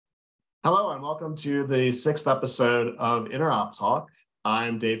Hello and welcome to the sixth episode of InteropTalk.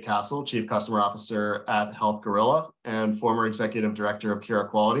 I'm Dave Cassel, Chief Customer Officer at Health Gorilla and former Executive Director of Care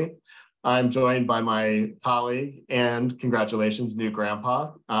Quality. I'm joined by my colleague and congratulations, new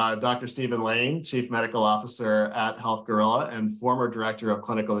grandpa, Dr. Stephen Lane, Chief Medical Officer at Health Gorilla and former Director of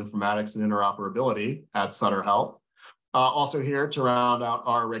Clinical Informatics and Interoperability at Sutter Health. Also here to round out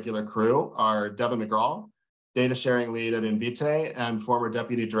our regular crew are Deven McGraw, Data Sharing Lead at Invitae and former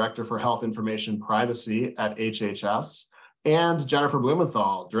Deputy Director for Health Information Privacy at HHS, and Jennifer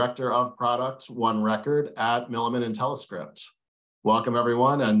Blumenthal, Director of Product OneRecord at Milliman IntelliScript. Welcome,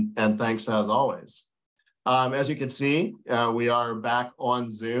 everyone, and thanks as always. As you can see, we are back on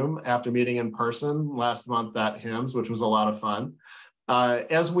Zoom after meeting in person last month at HIMSS, which was a lot of fun.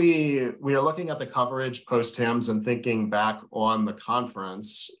 As we are looking at the coverage post-HIMSS and thinking back on the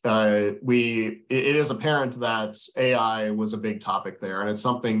conference, it is apparent that AI was a big topic there, and it's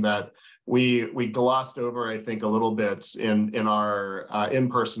something that we glossed over, I think, a little bit in our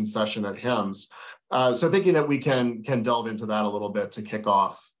in-person session at HIMSS. So thinking that we can delve into that a little bit to kick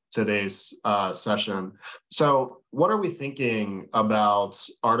off today's session. So what are we thinking about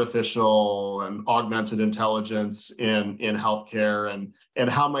artificial and augmented intelligence in healthcare, and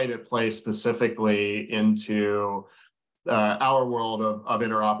how might it play specifically into our world of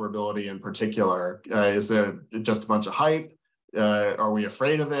interoperability in particular? Is there just a bunch of hype? Are we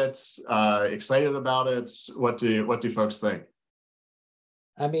afraid of it? Excited about it? What do folks think?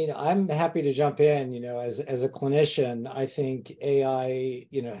 I mean, I'm happy to jump in. As a clinician, I think AI,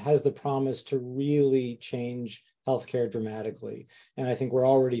 has the promise to really change healthcare dramatically. And I think we're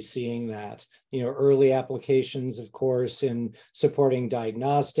already seeing that, early applications, of course, in supporting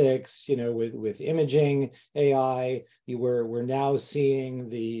diagnostics, with imaging AI. We're now seeing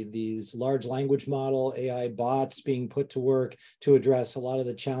these large language model AI bots being put to work to address a lot of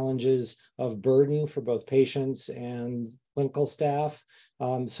the challenges of burden for both patients and clinical staff.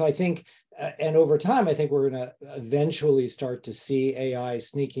 So I think, and over time, I think we're going to eventually start to see AI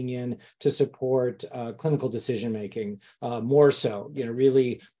sneaking in to support clinical decision-making more so,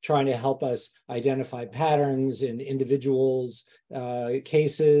 really trying to help us identify patterns in individuals'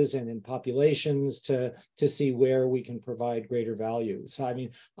 cases and in populations to see where we can provide greater value. So, I mean,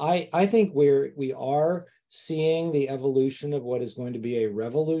 I think we are seeing the evolution of what is going to be a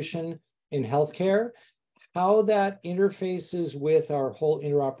revolution in healthcare. How that interfaces with our whole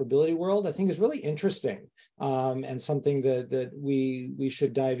interoperability world, I think, is really interesting and something that we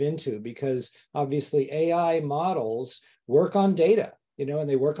should dive into, because obviously AI models work on data, and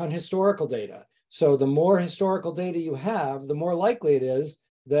they work on historical data. So the more historical data you have, the more likely it is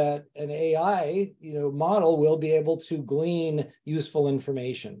that an AI, model will be able to glean useful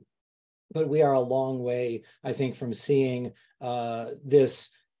information. But we are a long way, I think, from seeing this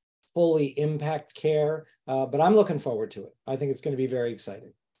fully impact care, but I'm looking forward to it. I think it's going to be very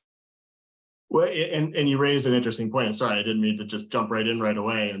exciting. Well, and you raised an interesting point. Sorry, I didn't mean to just jump right in right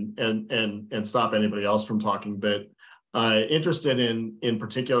away and stop anybody else from talking, but interested in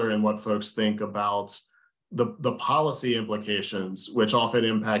particular in what folks think about the policy implications, which often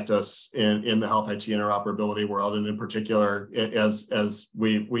impact us in the health IT interoperability world, and in particular, as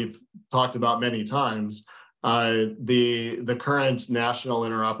we've talked about many times. The current national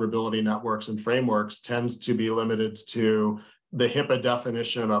interoperability networks and frameworks tends to be limited to the HIPAA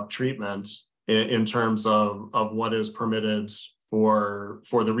definition of treatment in terms of what is permitted for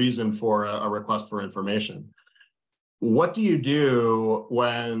the reason for a request for information. What do you do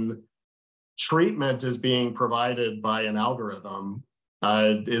when treatment is being provided by an algorithm?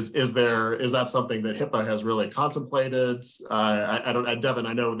 Is that something that HIPAA has really contemplated? Deven,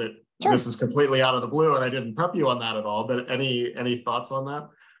 I know that Sure. This is completely out of the blue, and I didn't prep you on that at all, but any thoughts on that?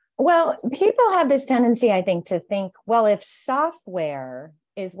 Well, people have this tendency, I think, to think, well, if software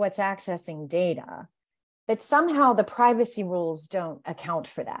is what's accessing data, that somehow the privacy rules don't account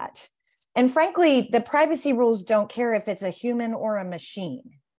for that. And frankly, the privacy rules don't care if it's a human or a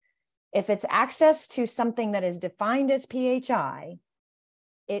machine. If it's access to something that is defined as PHI,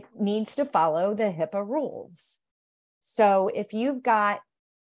 it needs to follow the HIPAA rules. So if you've got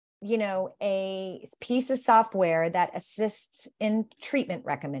a piece of software that assists in treatment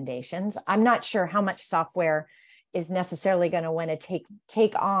recommendations, I'm not sure how much software is necessarily going to want to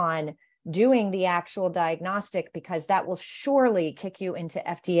take on doing the actual diagnostic, because that will surely kick you into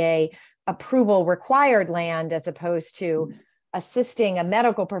FDA approval required land, as opposed to assisting a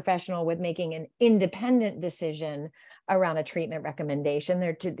medical professional with making an independent decision around a treatment recommendation.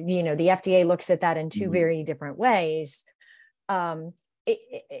 The FDA looks at that in two very different ways. In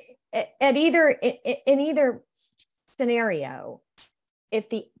either scenario, if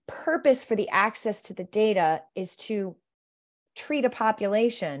the purpose for the access to the data is to treat a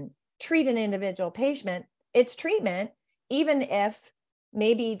population, treat an individual patient, it's treatment, even if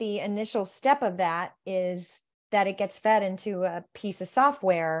maybe the initial step of that is that it gets fed into a piece of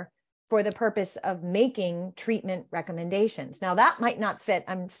software for the purpose of making treatment recommendations. Now, that might not fit.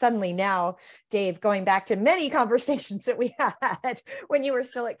 I'm suddenly now, Dave, going back to many conversations that we had when you were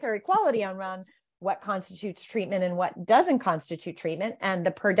still at Care Equality on what constitutes treatment and what doesn't constitute treatment, and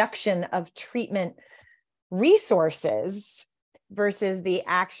the production of treatment resources versus the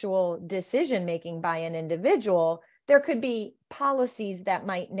actual decision-making by an individual. There could be policies that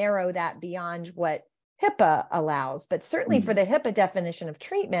might narrow that beyond what HIPAA allows, but certainly for the HIPAA definition of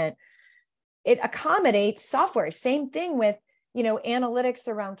treatment, it accommodates software. Same thing with, analytics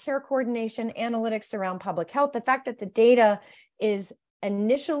around care coordination, analytics around public health. The fact that the data is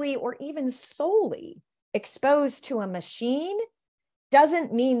initially or even solely exposed to a machine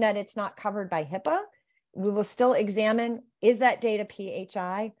doesn't mean that it's not covered by HIPAA. We will still examine, is that data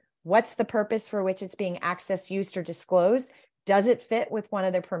PHI? What's the purpose for which it's being accessed, used, or disclosed? Does it fit with one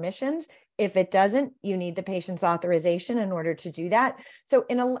of the permissions? If it doesn't, you need the patient's authorization in order to do that. So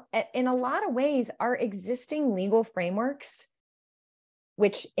in a lot of ways, our existing legal frameworks,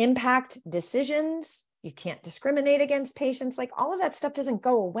 which impact decisions, you can't discriminate against patients, like all of that stuff doesn't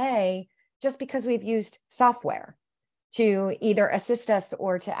go away just because we've used software to either assist us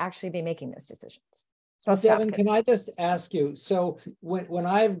or to actually be making those decisions. So Deven, can I just ask you, so when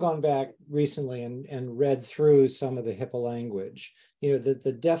I've gone back recently and read through some of the HIPAA language,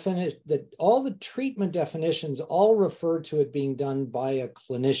 the definition, that all the treatment definitions all refer to it being done by a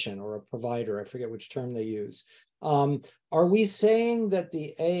clinician or a provider, I forget which term they use. Are we saying that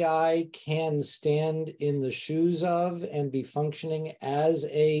the AI can stand in the shoes of and be functioning as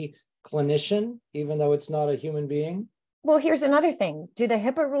a clinician, even though it's not a human being? Well, here's another thing. Do the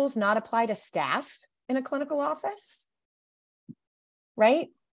HIPAA rules not apply to staff in a clinical office? Right?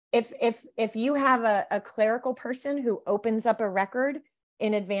 If you have a clerical person who opens up a record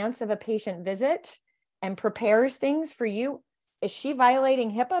in advance of a patient visit and prepares things for you, is she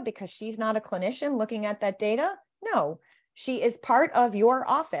violating HIPAA because she's not a clinician looking at that data? No, she is part of your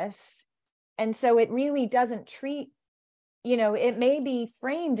office. And so it really doesn't treat, it may be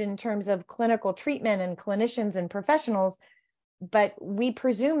framed in terms of clinical treatment and clinicians and professionals, but we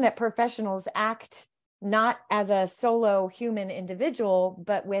presume that professionals act not as a solo human individual,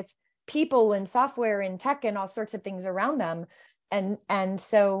 but with people and software and tech and all sorts of things around them. And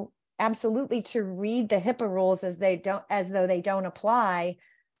so absolutely to read the HIPAA rules as though they don't apply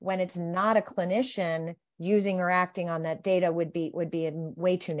when it's not a clinician using or acting on that data would be a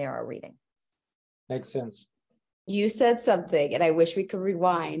way too narrow reading. Makes sense. You said something, and I wish we could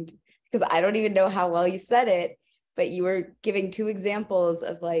rewind because I don't even know how well you said it, but you were giving two examples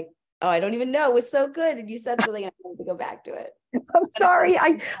of like, oh, I don't even know, it was so good. And you said something and I wanted to go back to it. I'm sorry.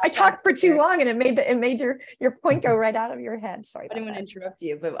 I talked for too long and it made your point go right out of your head. Sorry. I didn't want to interrupt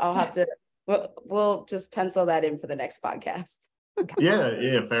you, but I'll have to, we'll just pencil that in for the next podcast. Okay.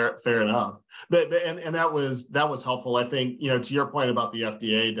 Yeah, fair enough. But and that was helpful. I think, to your point about the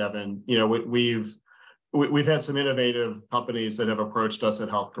FDA, Deven, we've had some innovative companies that have approached us at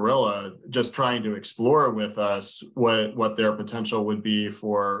Health Gorilla, just trying to explore with us what their potential would be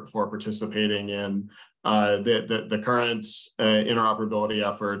for participating in the current interoperability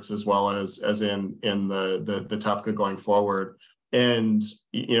efforts, as well as in the TEFCA going forward. And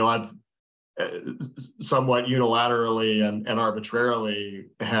I've somewhat unilaterally and arbitrarily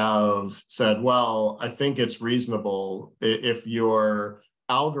have said, well, I think it's reasonable if your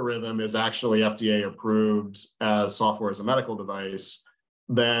algorithm is actually FDA approved as software as a medical device,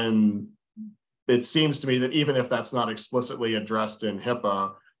 then it seems to me that even if that's not explicitly addressed in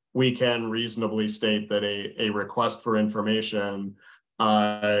HIPAA, we can reasonably state that a request for information,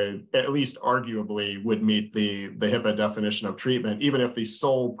 at least arguably, would meet the HIPAA definition of treatment, even if the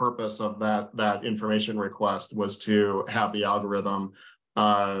sole purpose of that information request was to have the algorithm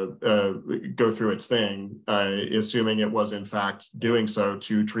go through its thing, assuming it was in fact doing so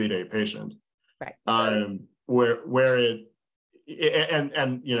to treat a patient. Right. Where it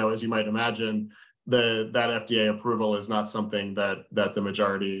as you might imagine, that FDA approval is not something that the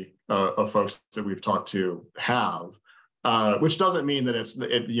majority of folks that we've talked to have. Which doesn't mean that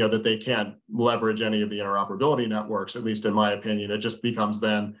that they can't leverage any of the interoperability networks, at least in my opinion. It just becomes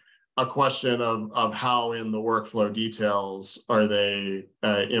then a question of how in the workflow details are they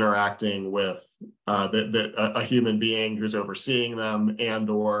interacting with a human being who's overseeing them and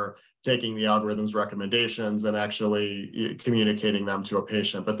or taking the algorithm's recommendations and actually communicating them to a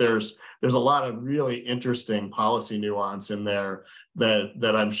patient. But there's a lot of really interesting policy nuance in there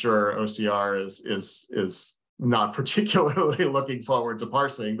that I'm sure OCR is not particularly looking forward to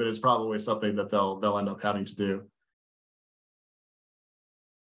parsing, but it's probably something that they'll end up having to do.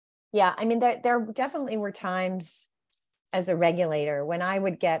 Yeah, I mean, there definitely were times as a regulator when I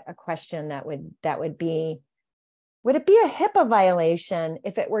would get a question that would be, would it be a HIPAA violation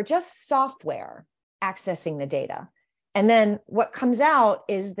if it were just software accessing the data? And then what comes out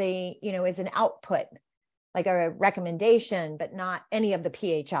is is an output, like a recommendation, but not any of the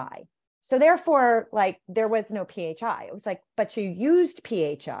PHI. So therefore, like, there was no PHI. It was like, but you used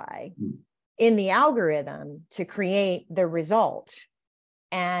PHI in the algorithm to create the result.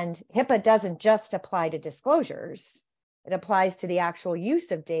 And HIPAA doesn't just apply to disclosures. It applies to the actual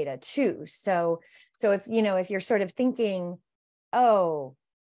use of data too. So if you're sort of thinking, oh,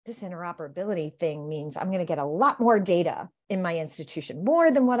 this interoperability thing means I'm going to get a lot more data in my institution,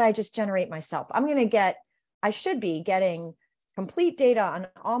 more than what I just generate myself. I should be getting complete data on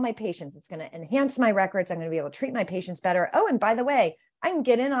all my patients. It's going to enhance my records. I'm going to be able to treat my patients better. Oh, and by the way, I can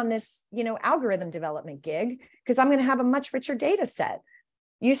get in on this, algorithm development gig because I'm going to have a much richer data set.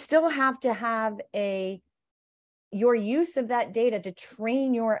 You still have to have your use of that data to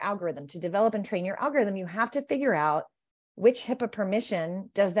train your algorithm, to develop and train your algorithm. You have to figure out which HIPAA permission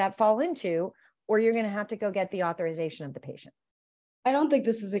does that fall into, or you're going to have to go get the authorization of the patient. I don't think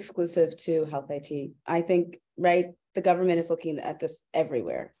this is exclusive to health IT. I think, right, the government is looking at this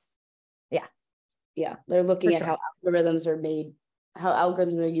everywhere. Yeah. Yeah. They're looking at sure. how algorithms are made, how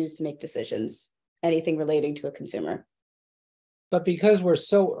algorithms are used to make decisions, anything relating to a consumer. But because we're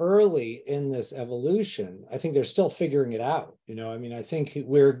so early in this evolution, I think they're still figuring it out. I think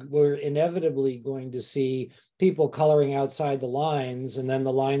we're inevitably going to see people coloring outside the lines, and then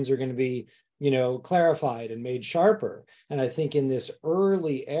the lines are going to be, clarified and made sharper. And I think in this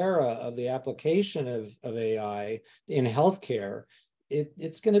early era of the application of AI in healthcare,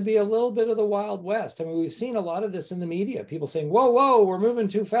 it's going to be a little bit of the Wild West. I mean, we've seen a lot of this in the media, people saying, whoa, we're moving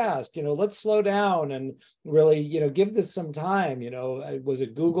too fast. Let's slow down and really, give this some time. Was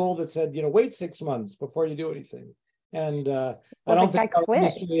it Google that said, wait 6 months before you do anything? And I don't think our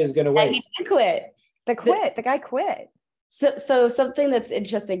industry is going to wait. He did quit. The guy quit. So something that's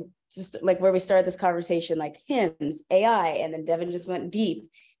interesting, just like where we started this conversation, like HIMSS, AI, and then Deven just went deep.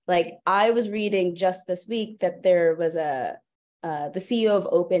 Like, I was reading just this week that there was the CEO of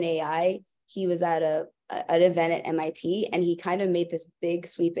OpenAI, he was at an event at MIT, and he kind of made this big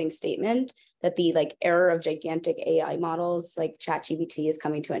sweeping statement that the era of gigantic AI models like ChatGPT is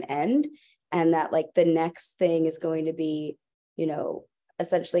coming to an end, and that the next thing is going to be,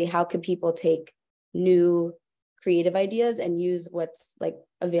 essentially how can people take new creative ideas and use what's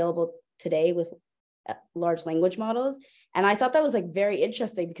available today with large language models. And I thought that was very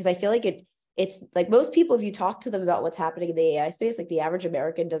interesting, because I feel like it's most people, if you talk to them about what's happening in the AI space, the average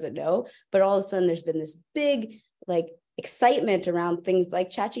American doesn't know, but all of a sudden there's been this big excitement around things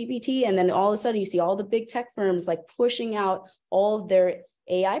like ChatGPT. And then all of a sudden you see all the big tech firms pushing out all of their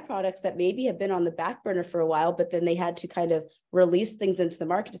AI products that maybe have been on the back burner for a while, but then they had to kind of release things into the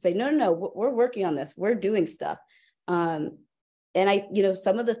market to say, no, we're working on this. We're doing stuff. And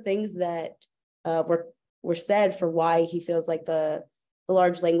some of the things that were said for why he feels like the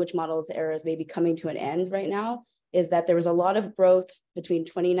large language models era is maybe coming to an end right now is that there was a lot of growth between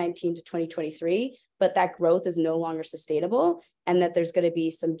 2019 to 2023, but that growth is no longer sustainable, and that there's going to be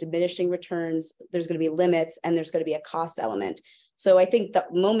some diminishing returns, there's going to be limits, and there's going to be a cost element. So I think the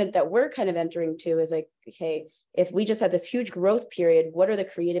moment that we're kind of entering to is okay, if we just had this huge growth period, what are the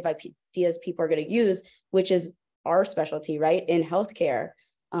creative ideas people are going to use, which is our specialty, right, in healthcare?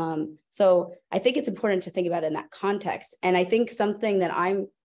 So I think it's important to think about it in that context. And I think something that I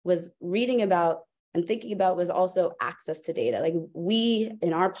was reading about and thinking about was also access to data. We,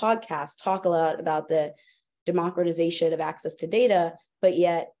 in our podcast, talk a lot about the democratization of access to data, but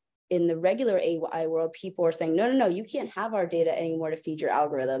yet in the regular AI world, people are saying, no, you can't have our data anymore to feed your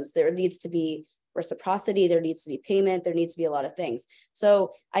algorithms. There needs to be reciprocity, there needs to be payment, there needs to be a lot of things.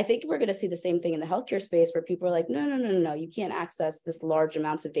 So I think we're going to see the same thing in the healthcare space, where people are like, no, you can't access this large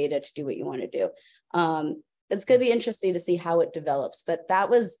amounts of data to do what you want to do. It's going to be interesting to see how it develops. But that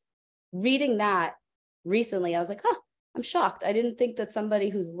was reading that recently, I was like, I'm shocked. I didn't think that somebody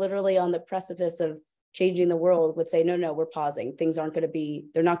who's literally on the precipice of changing the world would say, no, we're pausing. Things aren't going to be,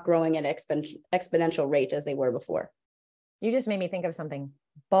 they're not growing at exponential rate as they were before. You just made me think of something.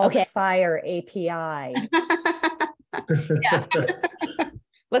 Bulk fire API. Yeah.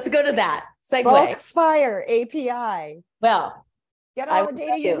 Let's go to that segue. Bulk fire API. Well, get all the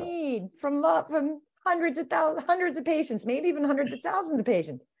data you need from hundreds of patients, maybe even hundreds of thousands of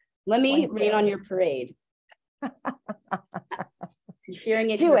patients. Let me rain on your parade. You're hearing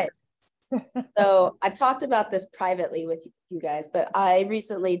it. Do it. So I've talked about this privately with you guys, but I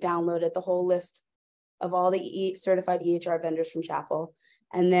recently downloaded the whole list of all the certified EHR vendors from Chapel.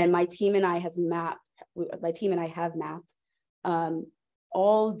 And then my team and I have mapped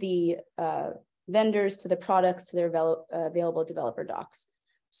all the vendors to the products to their available developer docs.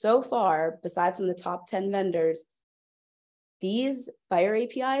 So far, besides from the top 10 vendors, these Fire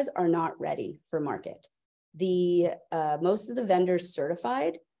APIs are not ready for market. Most of the vendors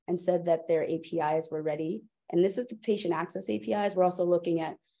certified and said that their APIs were ready. And this is the patient access APIs. We're also looking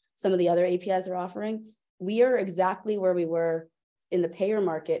at some of the other APIs they're offering. We are exactly where we were in the payer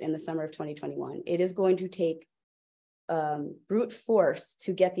market in the summer of 2021. It is going to take brute force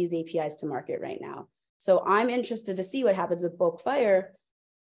to get these APIs to market right now. So I'm interested to see what happens with bulk fire.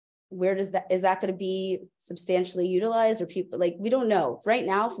 Is that going to be substantially utilized, or people, like, we don't know right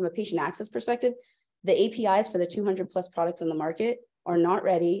now from a patient access perspective. The APIs for the 200 plus products on the market are not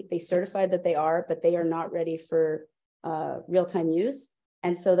ready. They certified that they are, but they are not ready for real-time use.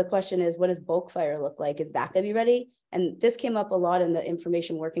 And so the question is, what does bulk fire look like? Is that going to be ready? And this came up a lot in the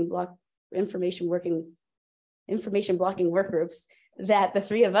information blocking work groups that the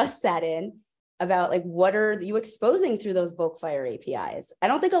three of us sat in about, like, what are you exposing through those bulk fire APIs? I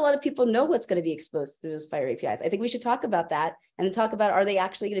don't think a lot of people know what's going to be exposed through those fire APIs. I think we should talk about that and talk about, are they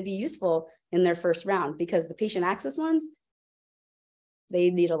actually going to be useful in their first round? Because the patient access ones,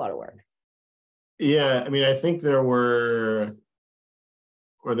 they need a lot of work. Yeah, I mean, I think there was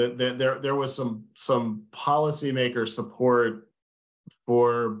some policymaker support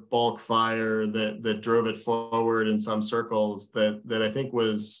for bulk fire that drove it forward in some circles that I think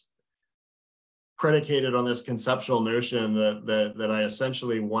was predicated on this conceptual notion that I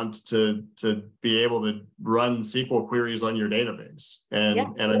essentially want to be able to run SQL queries on your database, and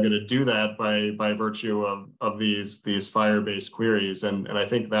I'm going to do that by virtue of these Fire-based queries, and I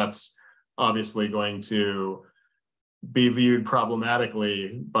think that's obviously going to be viewed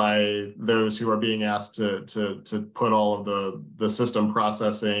problematically by those who are being asked to put all of the system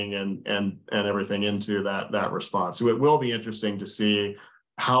processing and everything into that response. So it will be interesting to see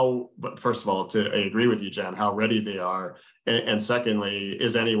how, but first of all, I agree with you, Jen, how ready they are. And secondly,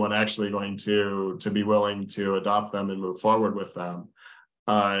 is anyone actually going to be willing to adopt them and move forward with them?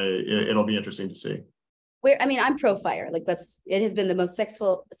 It'll be interesting to see. I'm pro fire. Like, it has been the most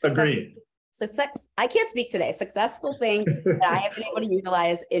successful. Agreed. I can't speak today. Successful thing that I have been able to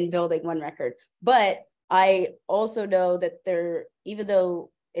utilize in building OneRecord. But I also know that even though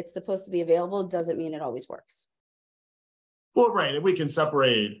it's supposed to be available, doesn't mean it always works. Well, right. And we can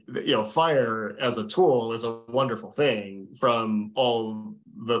separate, Fire as a tool is a wonderful thing from all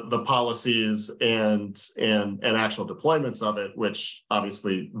the policies and actual deployments of it, which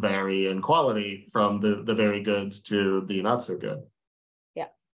obviously vary in quality from the very good to the not so good. Yeah.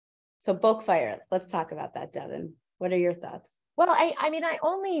 So bulk fire, let's talk about that, Deven. What are your thoughts? Well, I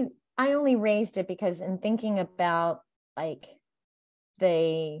only raised it because in thinking about, like,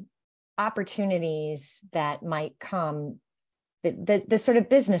 the opportunities that might come, the sort of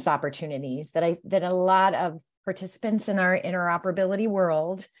business opportunities that a lot of participants in our interoperability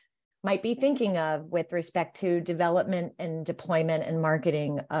world might be thinking of with respect to development and deployment and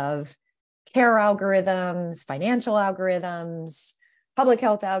marketing of care algorithms, financial algorithms, public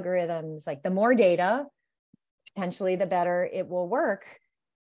health algorithms. Like, the more data, potentially the better it will work.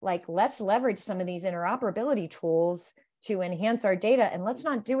 Like, let's leverage some of these interoperability tools to enhance our data, and let's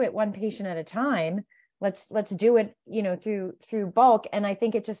not do it one patient at a time. Let's do it, through bulk. And I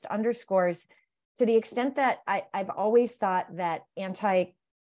think it just underscores, to the extent that I've always thought that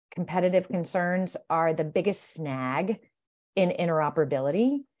anti-competitive concerns are the biggest snag in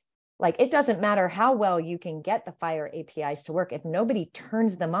interoperability. Like, it doesn't matter how well you can get the Fire APIs to work if nobody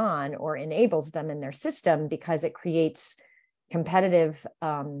turns them on or enables them in their system, because it creates competitive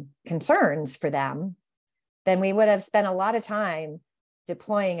concerns for them. Then we would have spent a lot of time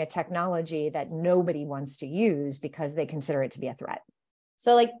deploying a technology that nobody wants to use because they consider it to be a threat.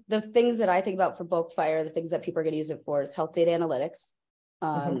 So, like, the things that I think about for bulk fire, the things that people are going to use it for is health data analytics. They're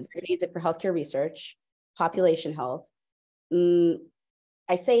going to use it for healthcare research, population health.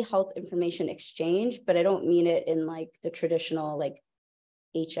 I say health information exchange, but I don't mean it in, like, the traditional, like,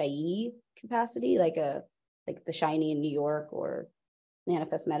 HIE capacity, like the Shiny in New York or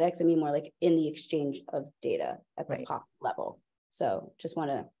Manifest Medics. I mean more like in the exchange of data at the top level. So just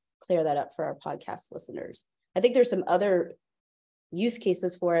want to clear that up for our podcast listeners. I think there's some other use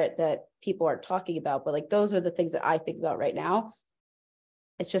cases for it that people are talking about, but, like, those are the things that I think about right now.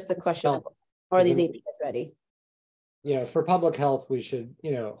 It's just a question of, are these APIs ready? Yeah, for public health, we should,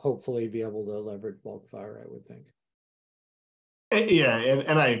 hopefully be able to leverage bulk fire, I would think. Yeah,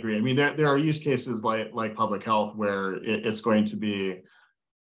 and I agree. I mean, there are use cases like public health where it's going to be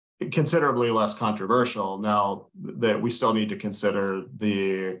considerably less controversial. Now that we still need to consider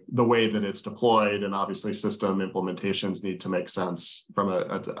the way that it's deployed, and obviously system implementations need to make sense from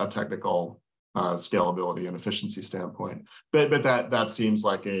a technical scalability and efficiency standpoint. But that seems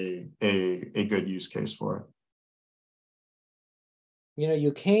like a good use case for it. You know,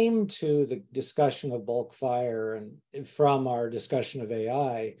 you came to the discussion of bulk fire and from our discussion of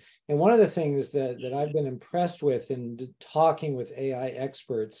AI. And one of the things that I've been impressed with in talking with AI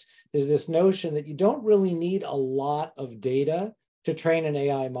experts is this notion that you don't really need a lot of data to train an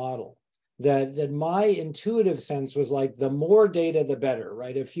AI model. That my intuitive sense was like, the more data, the better,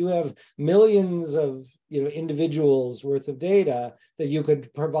 right? If you have millions of individuals worth of data that you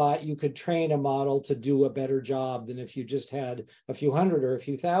could provide, you could train a model to do a better job than if you just had a few hundred or a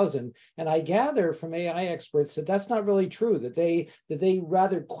few thousand. And I gather from AI experts that that's not really true, that they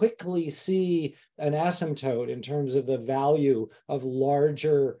rather quickly see an asymptote in terms of the value of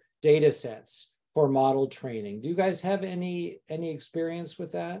larger data sets for model training. Do you guys have any experience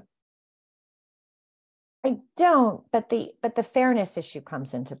with that? I don't, but the fairness issue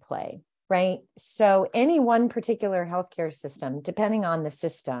comes into play, right? So any one particular healthcare system, depending on the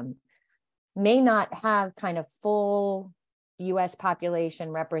system, may not have kind of full US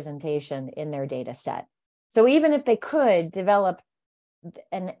population representation in their data set. So even if they could develop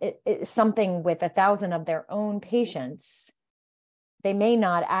something with 1,000 of their own patients, they may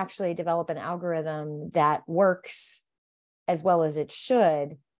not actually develop an algorithm that works as well as it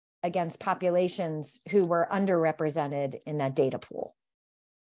should against populations who were underrepresented in that data pool.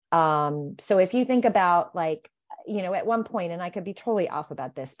 So if you think about at one point, and I could be totally off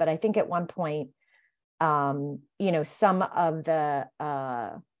about this, but I think at one point, some of the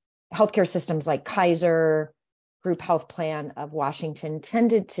healthcare systems like Kaiser Group Health Plan of Washington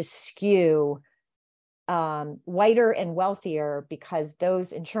tended to skew whiter and wealthier because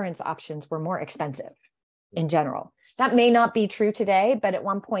those insurance options were more expensive in general. That may not be true today, but at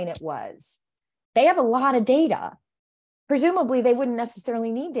one point it was. They have a lot of data. Presumably, they wouldn't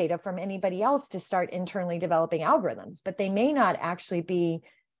necessarily need data from anybody else to start internally developing algorithms, but they may not actually be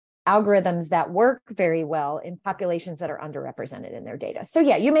algorithms that work very well in populations that are underrepresented in their data. So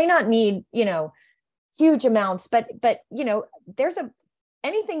yeah, you may not need, huge amounts, but there's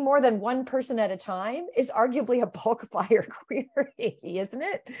anything more than one person at a time is arguably a bulk fire query, isn't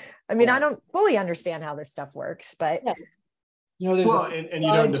it? I mean, I don't fully understand how this stuff works, but there's and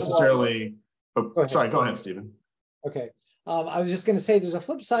you don't necessarily. Sorry, go ahead, Stephen. Okay. I was just going to say there's a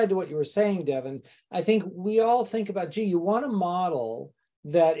flip side to what you were saying, Deven. I think we all think about, you want a model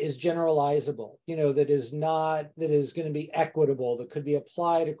that is generalizable, that is going to be equitable, that could be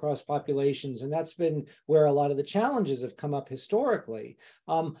applied across populations. And that's been where a lot of the challenges have come up historically.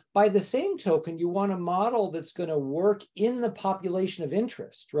 By the same token, you want a model that's going to work in the population of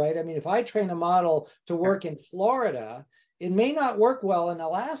interest, right? I mean, if I train a model to work in Florida, it may not work well in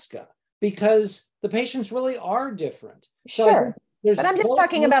Alaska because the patients really are different. Sure. But I'm just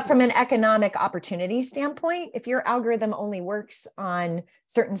talking about from an economic opportunity standpoint. If your algorithm only works on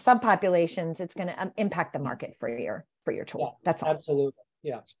certain subpopulations, it's going to impact the market for your tool. Yeah, that's all. Absolutely.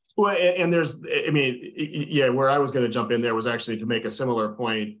 Yeah. Well, and where I was going to jump in there was actually to make a similar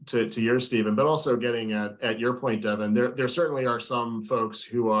point to yours, Stephen, but also getting at your point, Deven. There certainly are some folks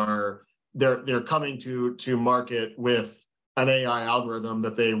who are they're coming to market with an AI algorithm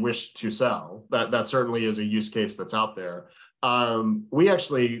that they wish to sell. That certainly is a use case that's out there. We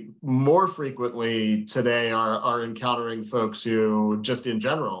actually more frequently today are encountering folks who just in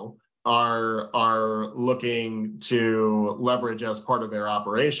general are looking to leverage as part of their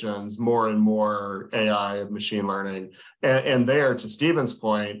operations more and more AI and machine learning. And there, to Stephen's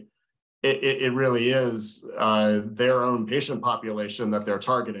point, it really is their own patient population that they're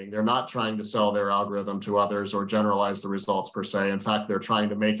targeting. They're not trying to sell their algorithm to others or generalize the results per se. In fact, they're trying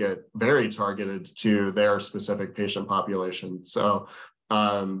to make it very targeted to their specific patient population. So,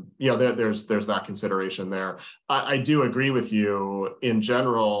 there's that consideration there. I do agree with you in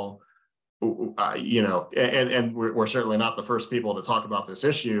general. And we're certainly not the first people to talk about this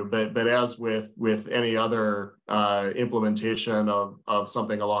issue, but as with any other implementation of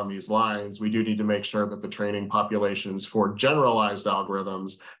something along these lines, we do need to make sure that the training populations for generalized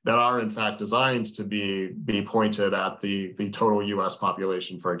algorithms that are in fact designed to be pointed at the total US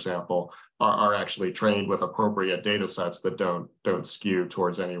population, for example, are actually trained with appropriate data sets that don't skew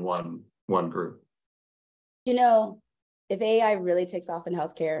towards any one group. If AI really takes off in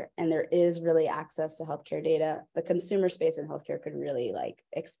healthcare and there is really access to healthcare data, the consumer space in healthcare could really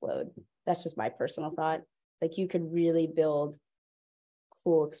explode. That's just my personal thought. You could really build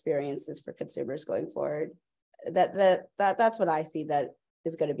cool experiences for consumers going forward. That's what I see that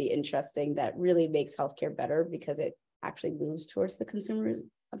is going to be interesting, that really makes healthcare better because it actually moves towards the consumers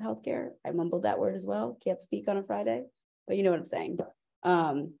of healthcare. I mumbled that word as well. Can't speak on a Friday, but you know what I'm saying.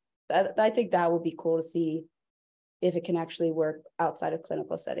 I think that would be cool to see if it can actually work outside of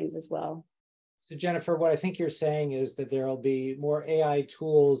clinical settings as well. So Jennifer, what I think you're saying is that there will be more AI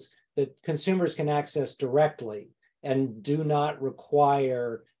tools that consumers can access directly and do not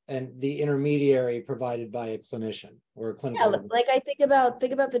require the intermediary provided by a clinician or a clinical. Yeah, like I think about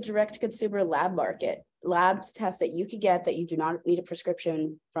the direct consumer lab market. Labs tests that you could get that you do not need a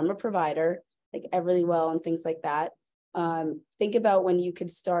prescription from a provider, like Everlywell and things like that. Think about when you could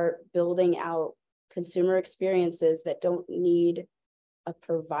start building out consumer experiences that don't need a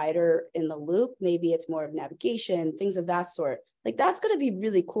provider in the loop. Maybe it's more of navigation, things of that sort. Like that's going to be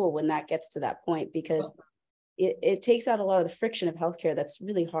really cool when that gets to that point, because it takes out a lot of the friction of healthcare that's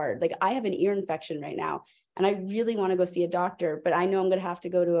really hard. Like I have an ear infection right now and I really want to go see a doctor, but I know I'm going to have to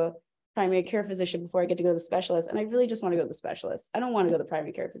go to a primary care physician before I get to go to the specialist. And I really just want to go to the specialist. I don't want to go to the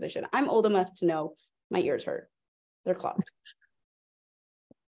primary care physician. I'm old enough to know my ears hurt. They're clogged.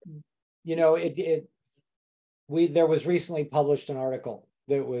 You know, there was recently published an article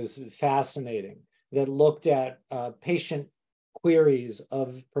that was fascinating that looked at patient queries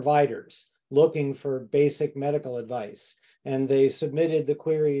of providers looking for basic medical advice. And they submitted the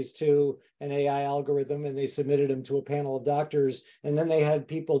queries to an AI algorithm and they submitted them to a panel of doctors. And then they had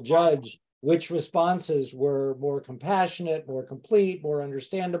people judge which responses were more compassionate, more complete, more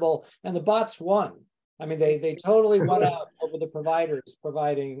understandable. And the bots won. I mean, they totally won out over the providers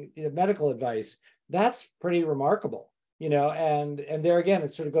providing medical advice. That's pretty remarkable, you know, and there again,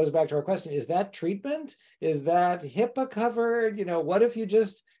 it sort of goes back to our question, is that treatment? Is that HIPAA covered? You know, what if you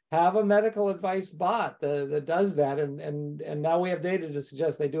just have a medical advice bot that does that? And now we have data to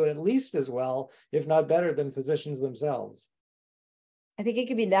suggest they do it at least as well, if not better than physicians themselves. I think it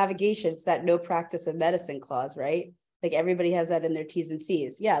could be navigation. It's that no practice of medicine clause, right? Like everybody has that in their T's and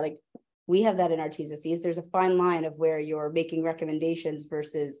C's. Yeah, like we have that in our T's and C's. There's a fine line of where you're making recommendations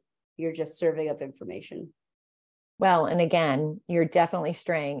versus you're just serving up information. Well, and again, you're definitely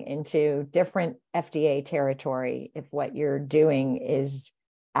straying into different FDA territory if what you're doing is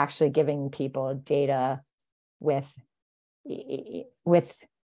actually giving people data with an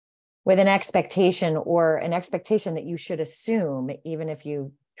expectation, or an expectation that you should assume, even if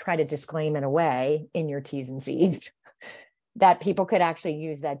you try to disclaim it away in your T's and C's, that people could actually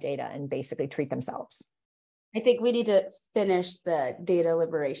use that data and basically treat themselves. I think we need to finish the data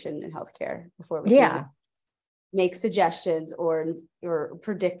liberation in healthcare before we can make suggestions or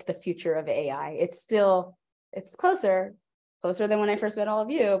predict the future of AI. It's closer than when I first met all of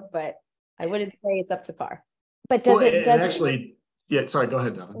you, but I wouldn't say it's up to par. But sorry, go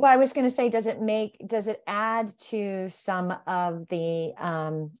ahead, Deven. Well, I was going to say, does it add to some of the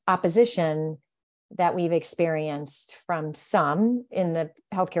opposition that we've experienced from some in the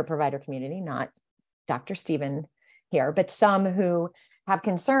healthcare provider community, not Dr. Steven here, but some who have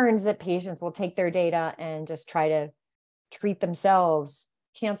concerns that patients will take their data and just try to treat themselves,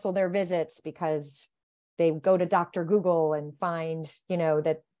 cancel their visits because they go to Dr. Google and find,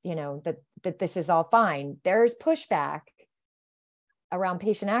 that this is all fine. There's pushback around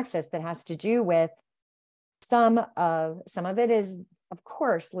patient access that has to do with some of it is, of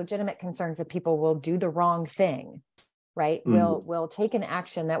course, legitimate concerns that people will do the wrong thing, right? Mm-hmm. Will take an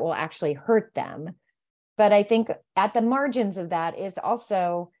action that will actually hurt them. But I think at the margins of that is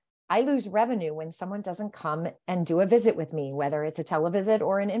also, I lose revenue when someone doesn't come and do a visit with me, whether it's a televisit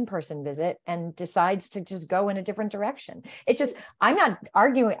or an in-person visit, and decides to just go in a different direction. I'm not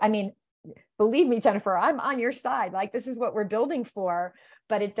arguing. I mean, believe me, Jennifer, I'm on your side. Like, this is what we're building for,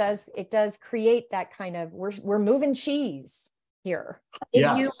 but it does create that kind of, we're moving cheese here.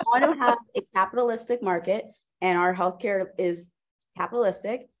 If you want to have a capitalistic market and our healthcare is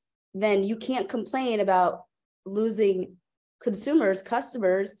capitalistic, then you can't complain about losing customers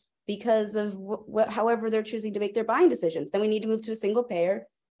because of however they're choosing to make their buying decisions. Then we need to move to a single payer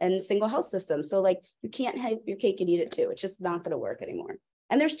and single health system. So like, you can't have your cake and eat it too. It's just not going to work anymore.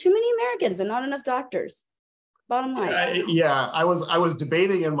 And there's too many Americans and not enough doctors. Bottom line. I was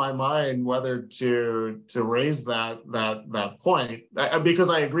debating in my mind whether to raise that point, because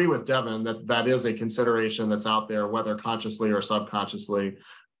I agree with Deven that is a consideration that's out there, whether consciously or subconsciously.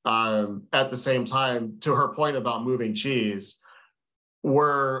 At the same time, to her point about moving cheese,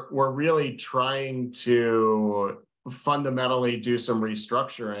 we're really trying to fundamentally do some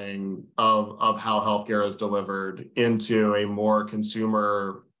restructuring of how healthcare is delivered into a more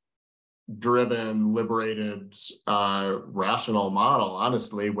consumer driven, liberated, rational model,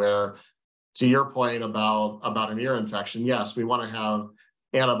 honestly, where, to your point about an ear infection, yes, we want to have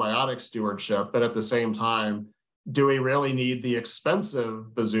antibiotic stewardship, but at the same time, do we really need the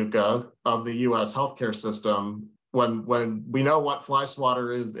expensive bazooka of the US healthcare system when we know what fly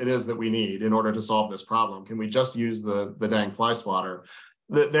swatter it is that we need in order to solve this problem? Can we just use the dang fly swatter?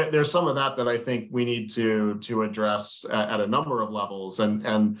 There's some of that I think we need to address at a number of levels,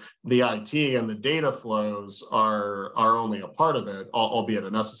 and the IT and the data flows are only a part of it, albeit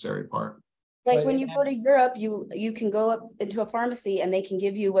a necessary part. Like when you go to Europe, you can go up into a pharmacy and they can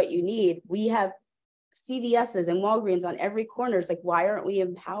give you what you need. We have CVS's and Walgreens on every corner. It's like, why aren't we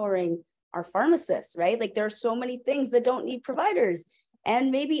empowering our pharmacists, right? Like there are so many things that don't need providers,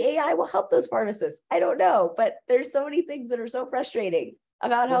 and maybe AI will help those pharmacists. I don't know, but there's so many things that are so frustrating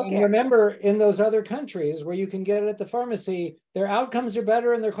about healthcare. And remember, in those other countries where you can get it at the pharmacy, their outcomes are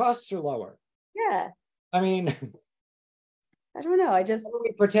better and their costs are lower. Yeah. I mean, I don't know. what are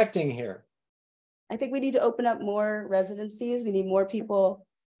we protecting here? I think we need to open up more residencies. We need more people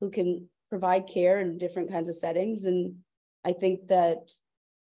who can provide care in different kinds of settings. And I think that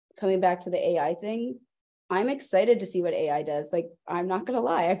coming back to the AI thing, I'm excited to see what AI does. Like, I'm not going to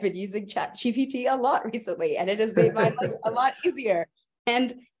lie, I've been using ChatGPT a lot recently, and it has made my life a lot easier.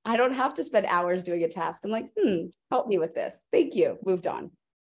 And I don't have to spend hours doing a task. I'm like, help me with this. Thank you. Moved on.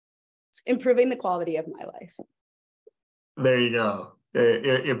 It's improving the quality of my life. There you go.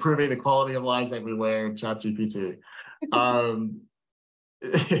 Improving the quality of lives everywhere, ChatGPT.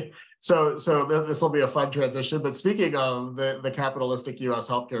 So this will be a fun transition. But speaking of the capitalistic U.S.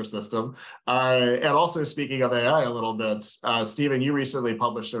 healthcare system, and also speaking of AI a little bit, Stephen, you recently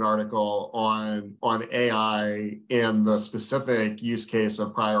published an article on AI in the specific use case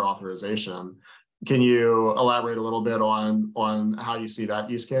of prior authorization. Can you elaborate a little bit on how you see that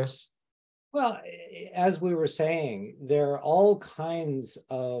use case? Well, as we were saying, there are all kinds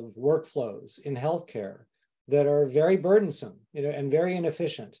of workflows in healthcare that are very burdensome, and very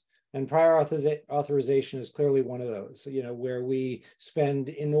inefficient. And prior authorization is clearly one of those, where we spend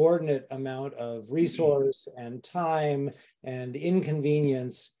inordinate amount of resource and time and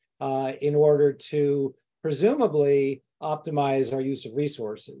inconvenience in order to presumably optimize our use of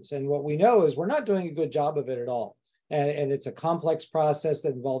resources. And what we know is we're not doing a good job of it at all. And it's a complex process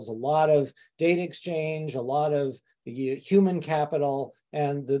that involves a lot of data exchange, a lot of human capital.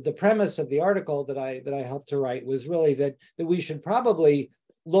 And the premise of the article that I helped to write was really that we should probably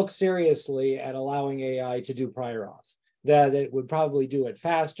look seriously at allowing AI to do prior auth, that it would probably do it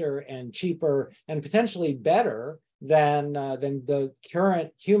faster and cheaper and potentially better than the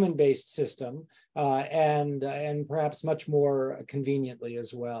current human-based system, and perhaps much more conveniently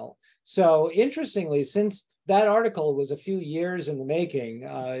as well. So interestingly, since that article was a few years in the making,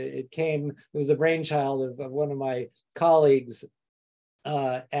 it was the brainchild of one of my colleagues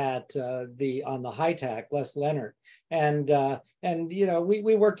on the high tech, Les Leonard, and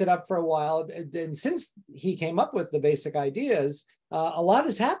we worked it up for a while, and since he came up with the basic ideas, a lot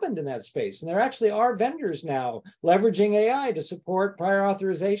has happened in that space, and there actually are vendors now leveraging AI to support prior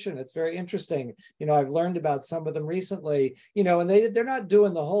authorization. It's very interesting. I've learned about some of them recently. And they're not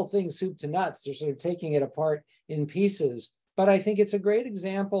doing the whole thing soup to nuts. They're sort of taking it apart in pieces. But I think it's a great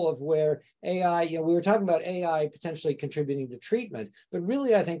example of where AI, we were talking about AI potentially contributing to treatment, but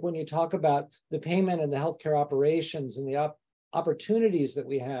really I think when you talk about the payment and the healthcare operations and the opportunities that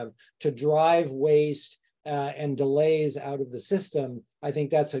we have to drive waste and delays out of the system, I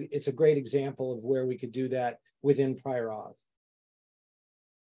think it's a great example of where we could do that within prior auth.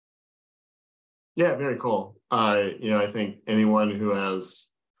 Yeah, very cool. I think anyone who has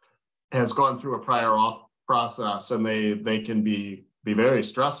gone through a prior auth process, and they can be very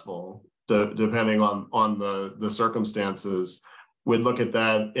stressful depending on the circumstances, would look at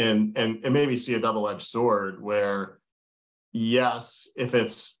that and maybe see a double-edged sword where, yes, if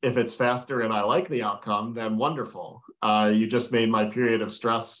it's faster and I like the outcome, then wonderful. You just made my period of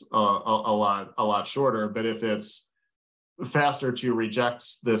stress a lot shorter. But if it's faster to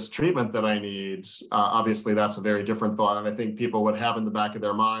reject this treatment that I need, obviously that's a very different thought. And I think people would have in the back of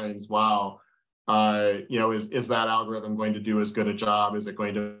their minds, wow, is that algorithm going to do as good a job? Is it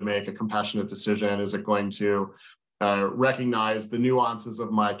going to make a compassionate decision? Is it going to recognize the nuances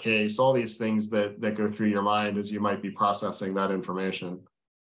of my case? All these things that go through your mind as you might be processing that information.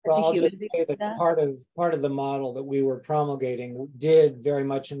 Well, I'll just say that part of the model that we were promulgating did very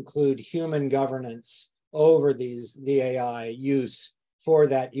much include human governance over the AI use for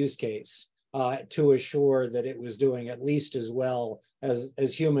that use case, to assure that it was doing at least as well as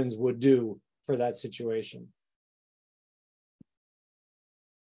humans would do for that situation.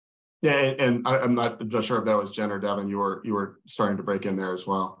 Yeah, and I'm not just sure if that was Jen or Deven. You were starting to break in there as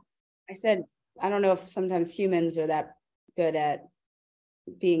well. I said, I don't know if sometimes humans are that good at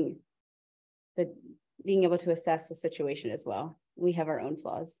being able to assess the situation as well. We have our own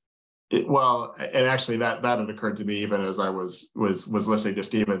flaws. Well, and actually that had occurred to me even as I was listening to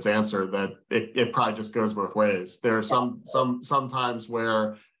Stephen's answer, that it probably just goes both ways. There are some times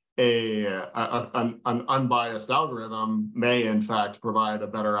where an unbiased algorithm may in fact provide a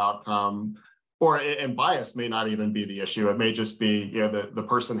better outcome, and bias may not even be the issue. It may just be, the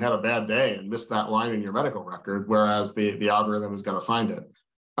person had a bad day and missed that line in your medical record, whereas the algorithm is going to find it.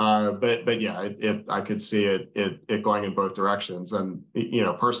 But yeah, I could see it going in both directions. And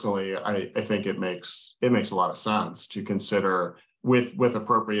personally, I think it makes a lot of sense to consider with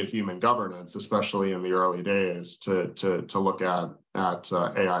appropriate human governance, especially in the early days, to look at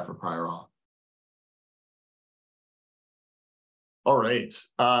AI for prior auth. All right.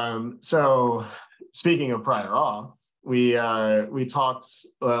 So speaking of prior auth, we talked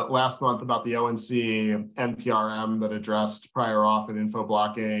last month about the ONC NPRM that addressed prior auth and info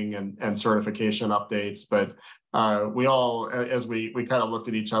blocking and certification updates, but we all, as we kind of looked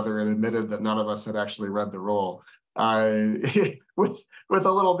at each other and admitted that none of us had actually read the rule. With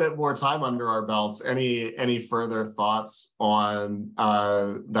a little bit more time under our belts, any further thoughts on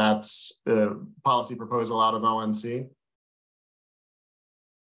that policy proposal out of ONC?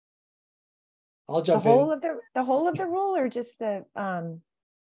 I'll jump in. The whole of the rule, or just the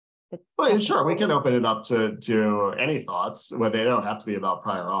well, sure, we can open it up to any thoughts, where they don't have to be about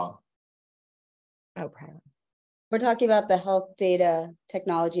prior auth. Oh, prior. We're talking about the health data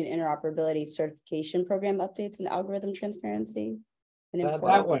technology and interoperability certification program updates and algorithm transparency.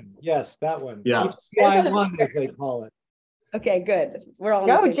 That one, yes, that one. Yes. ECI1, as they call it. Okay, good. We're all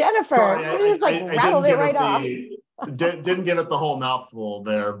go, Jennifer. Sorry, she just rattled it right off. Didn't give it the whole mouthful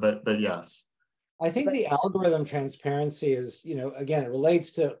there, but yes. I think the algorithm transparency is, again, it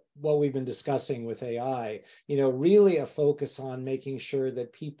relates to what we've been discussing with AI, really a focus on making sure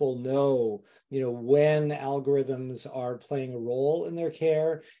that people know, when algorithms are playing a role in their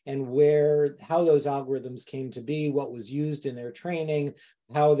care and how those algorithms came to be, what was used in their training,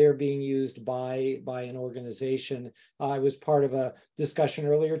 how they're being used by an organization. I was part of a discussion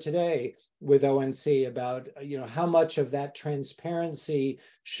earlier today with ONC about, how much of that transparency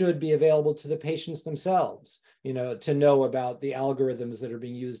should be available to the patients themselves, to know about the algorithms that are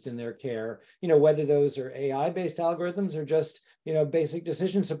being used in their care, whether those are AI-based algorithms or just, basic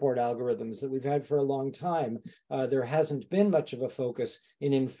decision support algorithms that we've had for a long time. There hasn't been much of a focus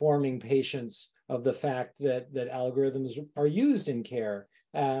in informing patients of the fact that algorithms are used in care.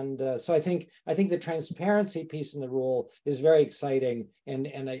 And so I think the transparency piece in the rule is very exciting, and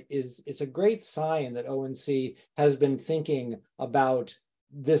it's a great sign that ONC has been thinking about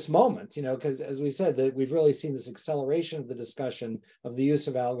this moment, because as we said, that we've really seen this acceleration of the discussion of the use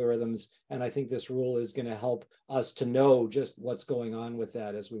of algorithms, and I think this rule is going to help us to know just what's going on with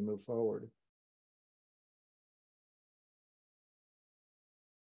that as we move forward.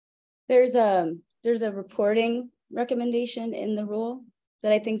 There's a reporting recommendation in the rule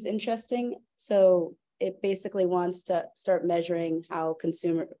that I think is interesting. So it basically wants to start measuring how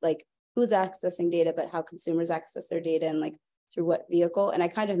who's accessing data, but how consumers access their data and through what vehicle. And I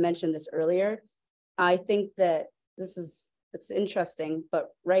kind of mentioned this earlier. I think that it's interesting, but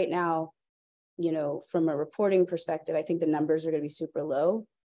right now, from a reporting perspective, I think the numbers are going to be super low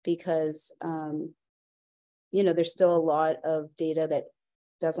because, there's still a lot of data that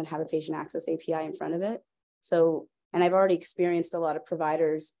doesn't have a patient access API in front of it. So, and I've already experienced a lot of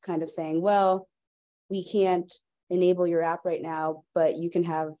providers kind of saying, well, we can't enable your app right now, but you can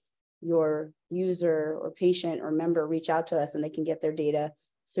have your user or patient or member reach out to us and they can get their data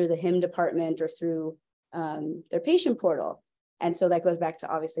through the HIM department or through their patient portal. And so that goes back to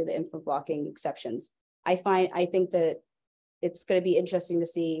obviously the info blocking exceptions. I think that it's going to be interesting to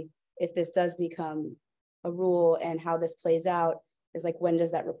see if this does become a rule and how this plays out is when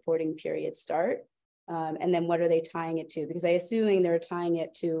does that reporting period start? And then what are they tying it to? Because I assuming they're tying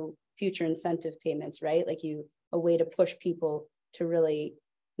it to future incentive payments, right? A way to push people to really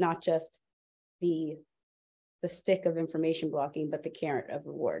not just the stick of information blocking, but the carrot of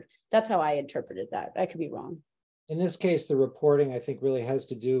reward. That's how I interpreted that. I could be wrong. In this case, the reporting, I think, really has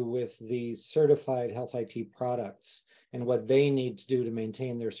to do with the certified health IT products and what they need to do to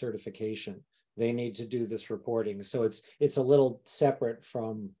maintain their certification. They need to do this reporting. So it's a little separate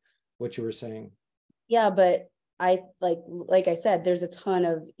from what you were saying. Yeah, but I like I said, there's a ton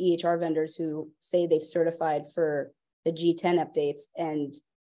of EHR vendors who say they've certified for the G10 updates and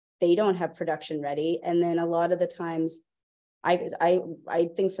they don't have production ready. And then a lot of the times I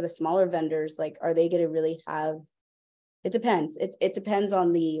think for the smaller vendors, like, are they going to really have, it depends. It depends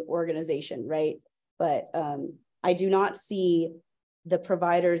on the organization, right? But I do not see the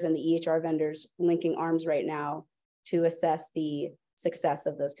providers and the EHR vendors linking arms right now to assess the success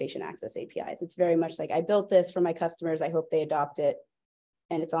of those patient access APIs. It's very much like, I built this for my customers, I hope they adopt it,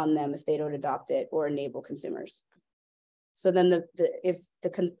 and it's on them if they don't adopt it or enable consumers. So then if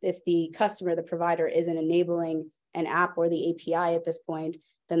the customer, the provider, isn't enabling an app or the API at this point,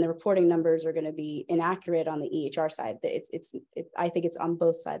 then the reporting numbers are going to be inaccurate on the EHR side. I think it's on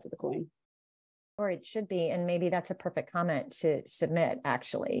both sides of the coin. Or it should be, and maybe that's a perfect comment to submit,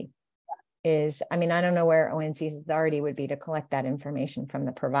 actually, is, I mean, I don't know where ONC's authority would be to collect that information from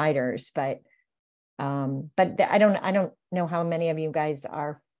the providers, but I don't know how many of you guys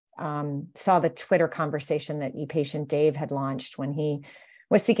saw the Twitter conversation that ePatient Dave had launched when he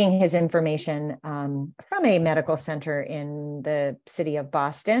was seeking his information from a medical center in the city of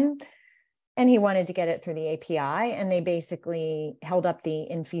Boston. And he wanted to get it through the API, and they basically held up the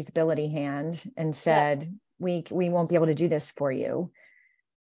infeasibility hand and said, we won't be able to do this for you,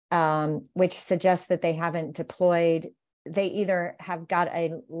 which suggests that they haven't deployed. They either have got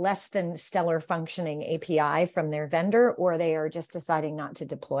a less than stellar functioning API from their vendor, or they are just deciding not to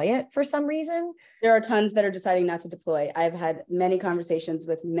deploy it for some reason. There are tons that are deciding not to deploy. I've had many conversations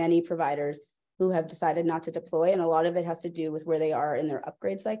with many providers who have decided not to deploy, and a lot of it has to do with where they are in their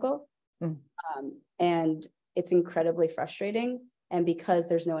upgrade cycle. And it's incredibly frustrating. And because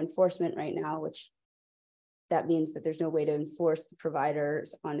there's no enforcement right now, which that means that there's no way to enforce the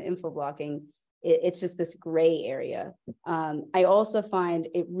providers on info blocking, it's just this gray area. I also find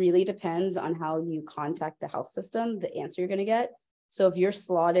it really depends on how you contact the health system, the answer you're going to get. So if you're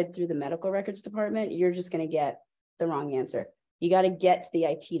slotted through the medical records department, you're just going to get the wrong answer. You got to get to the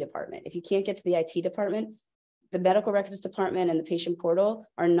IT department. If you can't get to the IT department, the medical records department and the patient portal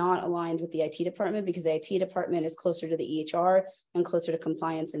are not aligned with the IT department, because the IT department is closer to the EHR and closer to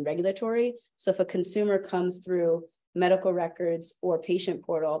compliance and regulatory. So if a consumer comes through medical records or patient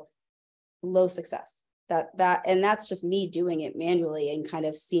portal, low success. And that's just me doing it manually and kind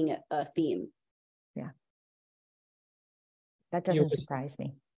of seeing a theme. Yeah. That doesn't surprise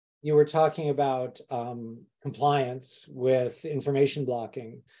me. You were talking about compliance with information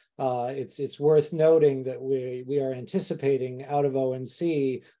blocking. It's worth noting that we are anticipating out of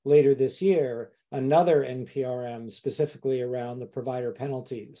ONC later this year another NPRM specifically around the provider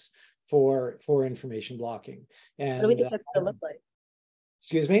penalties for information blocking. And what do we think that's going to look like?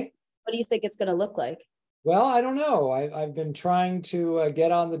 Excuse me? What do you think it's going to look like? Well, I don't know. I've been trying to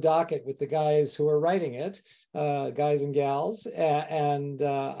get on the docket with the guys who are writing it, guys and gals, and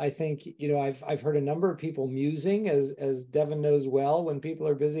I think, I've heard a number of people musing, as Deven knows well, when people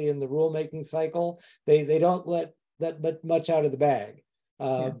are busy in the rulemaking cycle, they don't let much out of the bag.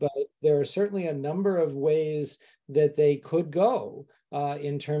 But there are certainly a number of ways that they could go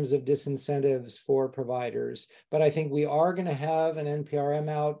in terms of disincentives for providers. But I think we are going to have an NPRM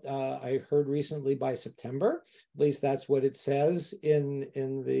out, I heard recently, by September. At least that's what it says in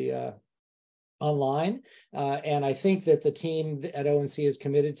the online. And I think that the team at ONC is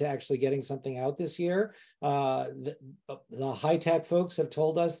committed to actually getting something out this year. The high-tech folks have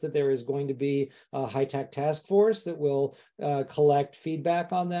told us that there is going to be a high-tech task force that will collect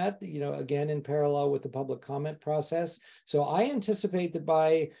feedback on that, again, in parallel with the public comment process. So I anticipate that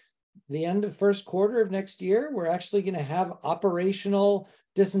by the end of first quarter of next year, we're actually going to have operational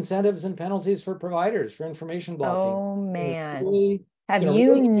disincentives and penalties for providers for information blocking. Oh, man. Have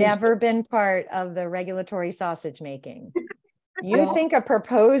you never been part of the regulatory sausage making? You think a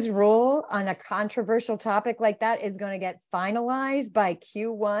proposed rule on a controversial topic like that is going to get finalized by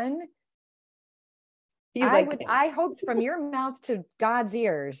Q1? I hoped from your mouth to God's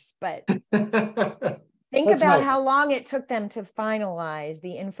ears, but think about how long it took them to finalize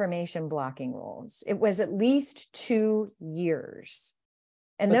the information blocking rules. It was at least 2 years.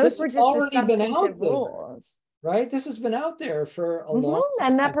 And those were just the substantive rules. Right? This has been out there for a long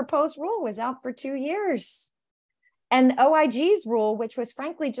time. And that proposed rule was out for 2 years. And OIG's rule, which was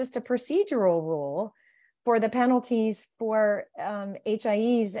frankly just a procedural rule for the penalties for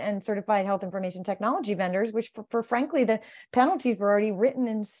HIEs and certified health information technology vendors, which for frankly, the penalties were already written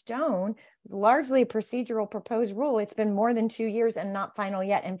in stone, largely a procedural proposed rule. It's been more than 2 years and not final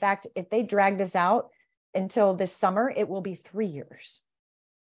yet. In fact, if they drag this out until this summer, it will be 3 years.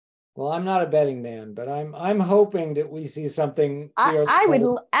 Well, I'm not a betting man, but I'm hoping that we see something. I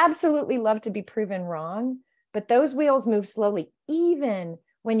would absolutely love to be proven wrong, but those wheels move slowly, even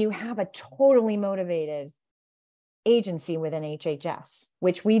when you have a totally motivated agency within HHS,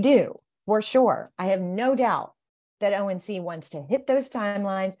 which we do for sure. I have no doubt that ONC wants to hit those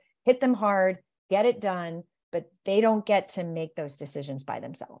timelines, hit them hard, get it done, but they don't get to make those decisions by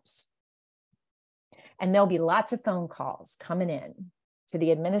themselves. And there'll be lots of phone calls coming in to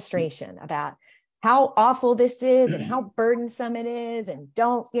the administration about how awful this is and how burdensome it is, and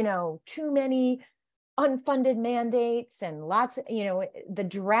don't, too many unfunded mandates and lots of, the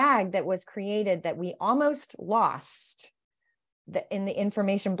drag that was created that we almost lost in the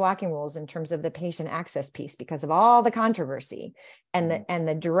information blocking rules in terms of the patient access piece because of all the controversy and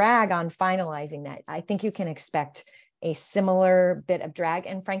the drag on finalizing that. I think you can expect a similar bit of drag,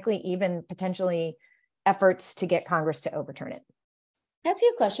 and frankly, even potentially efforts to get Congress to overturn it. Ask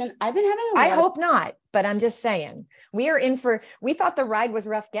you a question. I've been having I hope not, but I'm just saying we thought the ride was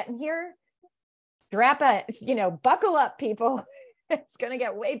rough getting here. Buckle up, people. It's going to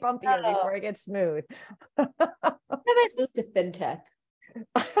get way bumpier before it gets smooth. How about I move to fintech?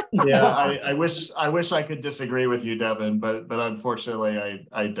 Yeah, I wish I could disagree with you, Deven, but unfortunately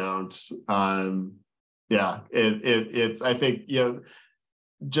I don't. I think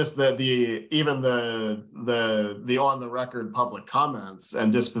just the on the record public comments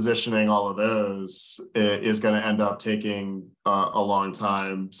and dispositioning all of those is going to end up taking a long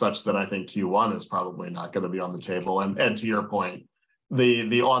time, such that I think Q1 is probably not going to be on the table. And to your point,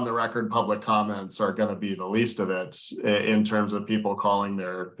 the on the record public comments are going to be the least of it in terms of people calling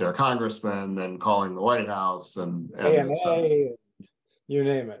their congressmen and calling the White House and you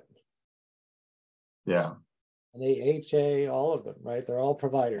name it. Yeah. And the HA, all of them, right? They're all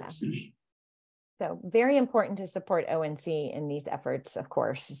providers. So very important to support ONC in these efforts, of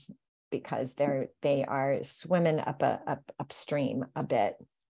course, because they are swimming upstream a bit.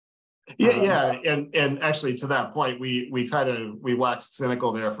 Yeah, and actually to that point, we waxed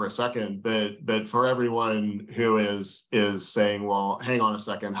cynical there for a second, but for everyone who is saying, well, hang on a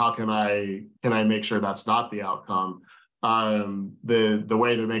second, how can I make sure that's not the outcome? The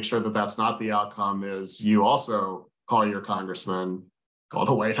way to make sure that that's not the outcome is you also call your congressman, call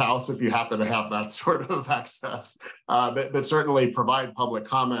the White House if you happen to have that sort of access, but certainly provide public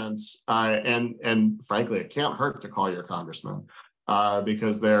comments, and frankly, it can't hurt to call your congressman.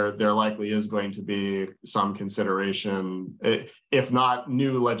 Because there likely is going to be some consideration, if not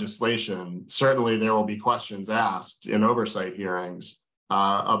new legislation, certainly there will be questions asked in oversight hearings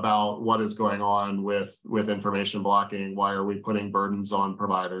about what is going on with information blocking. Why are we putting burdens on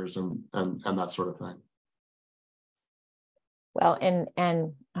providers and that sort of thing? Well,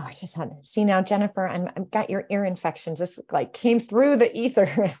 I just had to see now, Jennifer, I've got your ear infection, just like came through the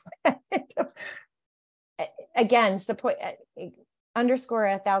ether. Again, support. Underscore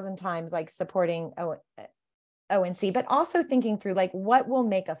 1,000 times, like supporting ONC, but also thinking through like what will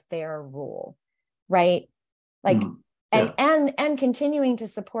make a fair rule, right? Like, and continuing to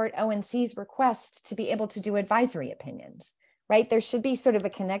support ONC's request to be able to do advisory opinions, right? There should be sort of a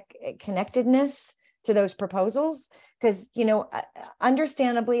connectedness to those proposals, because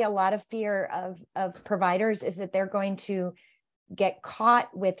understandably, a lot of fear of providers is that they're going to get caught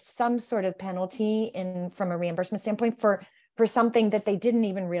with some sort of penalty from a reimbursement standpoint for something that they didn't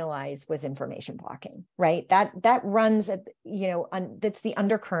even realize was information blocking, right? That runs at, that's the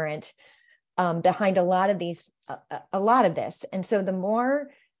undercurrent behind a lot of this. And so the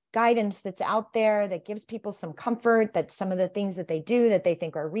more guidance that's out there that gives people some comfort that some of the things that they do that they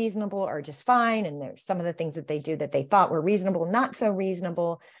think are reasonable are just fine, and there's some of the things that they do that they thought were reasonable, not so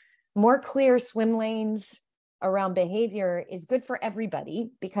reasonable, more clear swim lanes around behavior is good for everybody,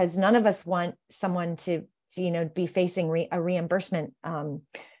 because none of us want someone to be facing a reimbursement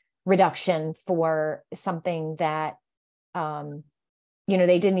reduction for something that,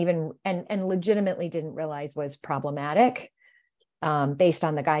 they didn't even, and legitimately didn't realize was problematic based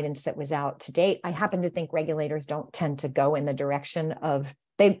on the guidance that was out to date. I happen to think regulators don't tend to go in the direction of,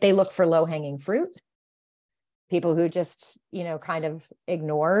 they look for low-hanging fruit, people who just, kind of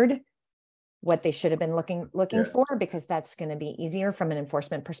ignored what they should have been looking for, because that's going to be easier from an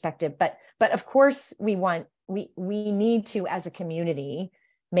enforcement perspective. But of course, we need to, as a community,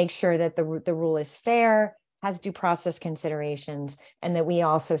 make sure that the rule is fair, has due process considerations, and that we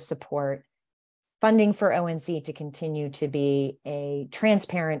also support funding for ONC to continue to be a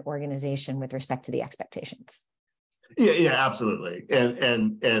transparent organization with respect to the expectations. Yeah, absolutely.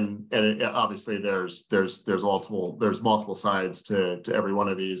 And obviously there's multiple sides to every one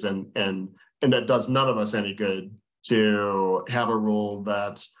of these, and that does none of us any good to have a rule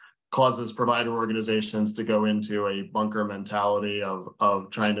that causes provider organizations to go into a bunker mentality of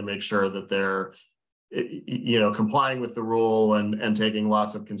trying to make sure that they're complying with the rule and taking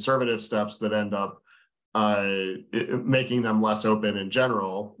lots of conservative steps that end up making them less open in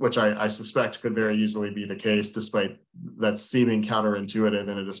general, which I suspect could very easily be the case, despite that seeming counterintuitive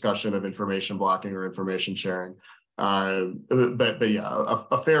in a discussion of information blocking or information sharing. But yeah,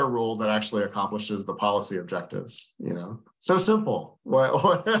 a fair rule that actually accomplishes the policy objectives, so simple.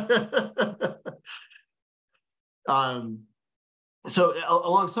 So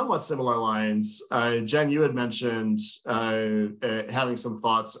along somewhat similar lines, Jen, you had mentioned having some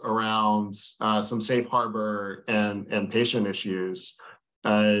thoughts around some safe harbor and patient issues.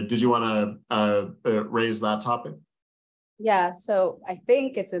 Did you want to raise that topic? Yeah, so I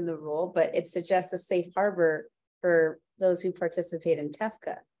think it's in the rule, but it suggests a safe harbor for those who participate in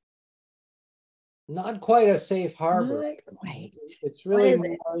TEFCA. Not quite a safe harbor. Right. It's really What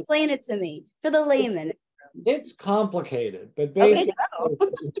is it? Explain it to me for the layman. It's complicated, but basically,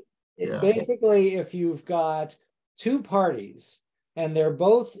 Okay, if you've got two parties and they're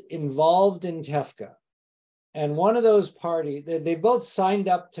both involved in TEFCA, and one of those parties, they both signed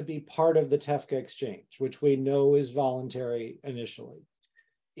up to be part of the TEFCA exchange, which we know is voluntary initially.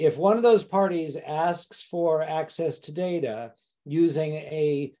 If one of those parties asks for access to data using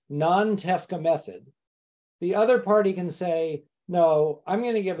a non-TEFCA method, the other party can say, no, I'm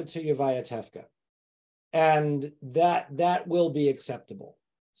going to give it to you via TEFCA. And that will be acceptable.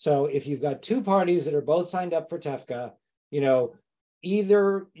 So if you've got two parties that are both signed up for TEFCA,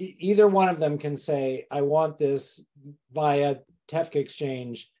 either one of them can say, I want this via TEFCA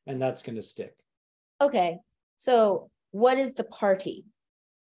exchange, and that's going to stick. Okay, so what is the party?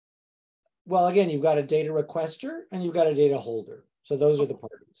 Well, again, you've got a data requester and you've got a data holder. So those are the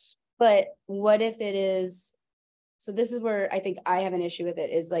parties. But what if it is, so this is where I think I have an issue with it,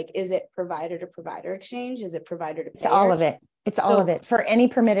 is it provider to provider exchange? Is it provider to payer? It's all of it. It's all of it for any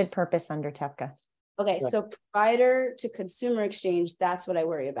permitted purpose under TEFCA. Okay, right. So provider to consumer exchange, that's what I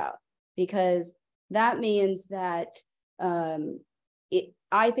worry about, because that means that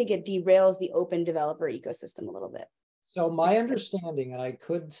I think it derails the open developer ecosystem a little bit. So my understanding, and I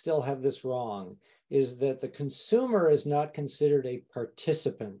could still have this wrong, is that the consumer is not considered a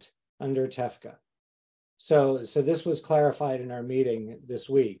participant under TEFCA. So this was clarified in our meeting this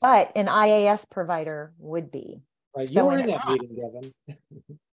week. But an IAS provider would be. Right, you were in that meeting, Deven.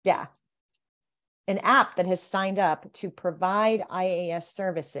 Yeah. An app that has signed up to provide IAS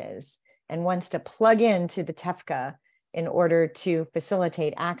services and wants to plug into the TEFCA in order to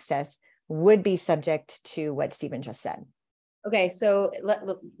facilitate access would be subject to what Stephen just said. Okay, so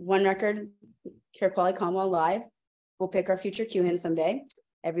OneRecord, Care Quality Commonwealth Live. We'll pick our future QHIN someday.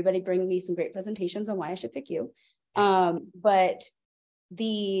 Everybody bring me some great presentations on why I should pick you.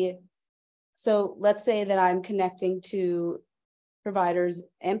 So let's say that I'm connecting to providers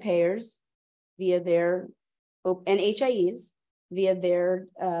and payers via their, and HIEs via their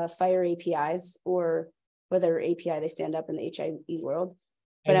FHIR APIs, or whether API they stand up in the HIE world.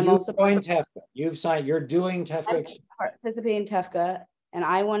 But I'm also joined TEFCA. You've signed, you're doing TEFCA. Participating in TEFCA, and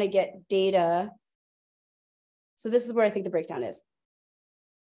I want to get data. So this is where I think the breakdown is.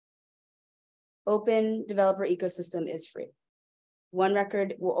 Open developer ecosystem is free.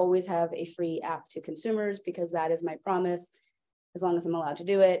 OneRecord will always have a free app to consumers because that is my promise, as long as I'm allowed to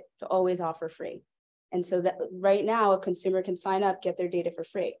do it, to always offer free. And so that right now a consumer can sign up, get their data for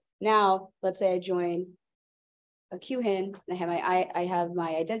free. Now, let's say I join a QHIN and I have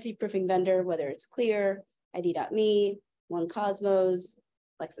my identity proofing vendor, whether it's Clear, ID.me, OneCosmos,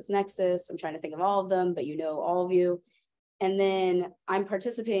 LexisNexis. I'm trying to think of all of them, but all of you. And then I'm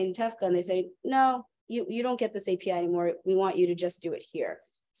participating in TEFCA and they say, no, you don't get this API anymore. We want you to just do it here.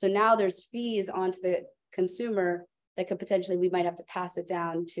 So now there's fees onto the consumer that could potentially, we might have to pass it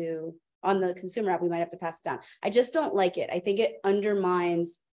down to, on the consumer app, we might have to pass it down. I just don't like it. I think it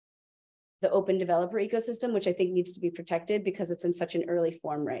undermines the open developer ecosystem, which I think needs to be protected because it's in such an early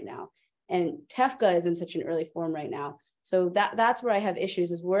form right now. And TEFCA is in such an early form right now. So that's where I have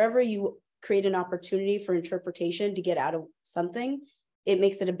issues, is wherever you create an opportunity for interpretation to get out of something, it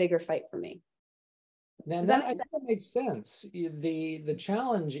makes it a bigger fight for me. Now, I think that makes sense. The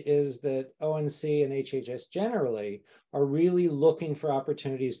challenge is that ONC and HHS generally are really looking for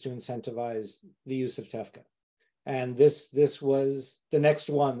opportunities to incentivize the use of TEFCA. And this was the next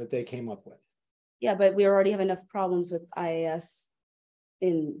one that they came up with. Yeah, but we already have enough problems with IAS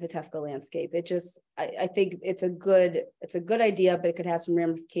in the TEFCA landscape. It just, I think it's a good idea, but it could have some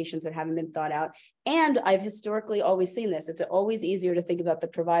ramifications that haven't been thought out. And I've historically always seen this. It's always easier to think about the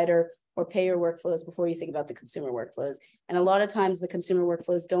provider or payer workflows before you think about the consumer workflows. And a lot of times the consumer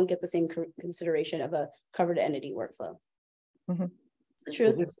workflows don't get the same consideration of a covered entity workflow. Mm-hmm. It's the truth.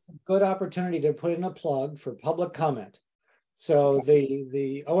 Well, this is a good opportunity to put in a plug for public comment. So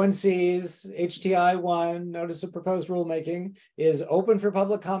the ONC's HTI-1 Notice of Proposed Rulemaking is open for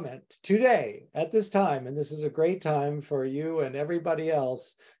public comment today at this time. And this is a great time for you and everybody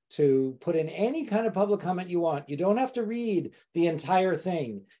else to put in any kind of public comment you want. You don't have to read the entire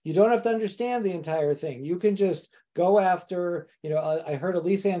thing. You don't have to understand the entire thing. You can just go after, I heard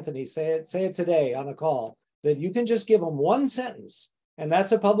Elise Anthony say it today on a call, that you can just give them one sentence and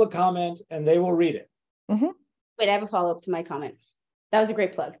that's a public comment and they will read it. Mm-hmm. Wait, I have a follow-up to my comment. That was a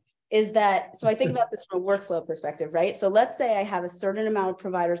great plug. So I think about this from a workflow perspective, right? So let's say I have a certain amount of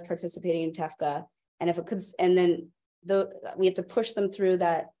providers participating in TEFCA, and then we have to push them through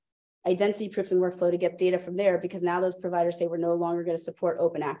that identity proofing workflow to get data from there, because now those providers say we're no longer going to support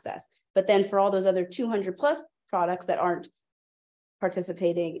open access. But then for all those other 200 plus products that aren't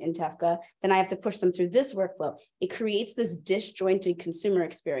participating in TEFCA, then I have to push them through this workflow. It creates this disjointed consumer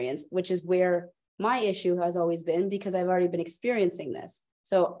experience, which is where my issue has always been, because I've already been experiencing this.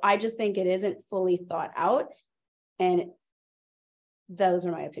 So I just think it isn't fully thought out. And those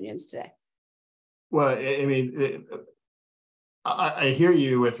are my opinions today. Well, I mean, I hear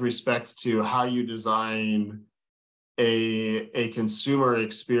you with respect to how you design a consumer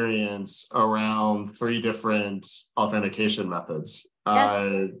experience around 3 different authentication methods.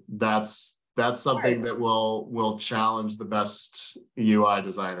 Yes. That's something that will challenge the best UI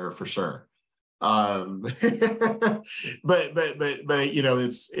designer for sure. But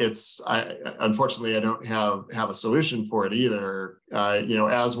unfortunately I don't have a solution for it either.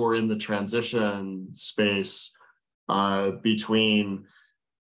 As we're in the transition space between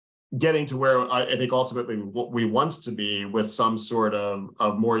getting to where I think ultimately what we want to be with some sort of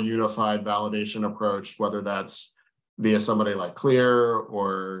more unified validation approach, whether that's via somebody like Clear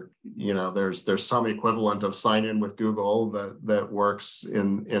or there's some equivalent of sign in with Google that works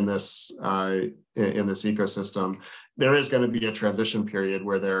in this ecosystem. There is going to be a transition period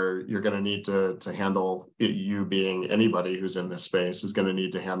where you're going to need to handle it, you being anybody who's in this space is going to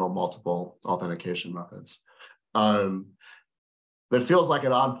need to handle multiple authentication methods. That feels like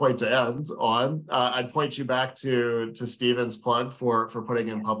an on point to end on. I'd point you back to Stephen's plug for putting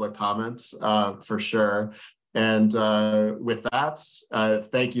in public comments for sure. And with that,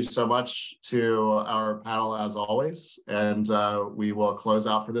 thank you so much to our panel as always. And we will close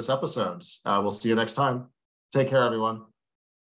out for this episode. We'll see you next time. Take care, everyone.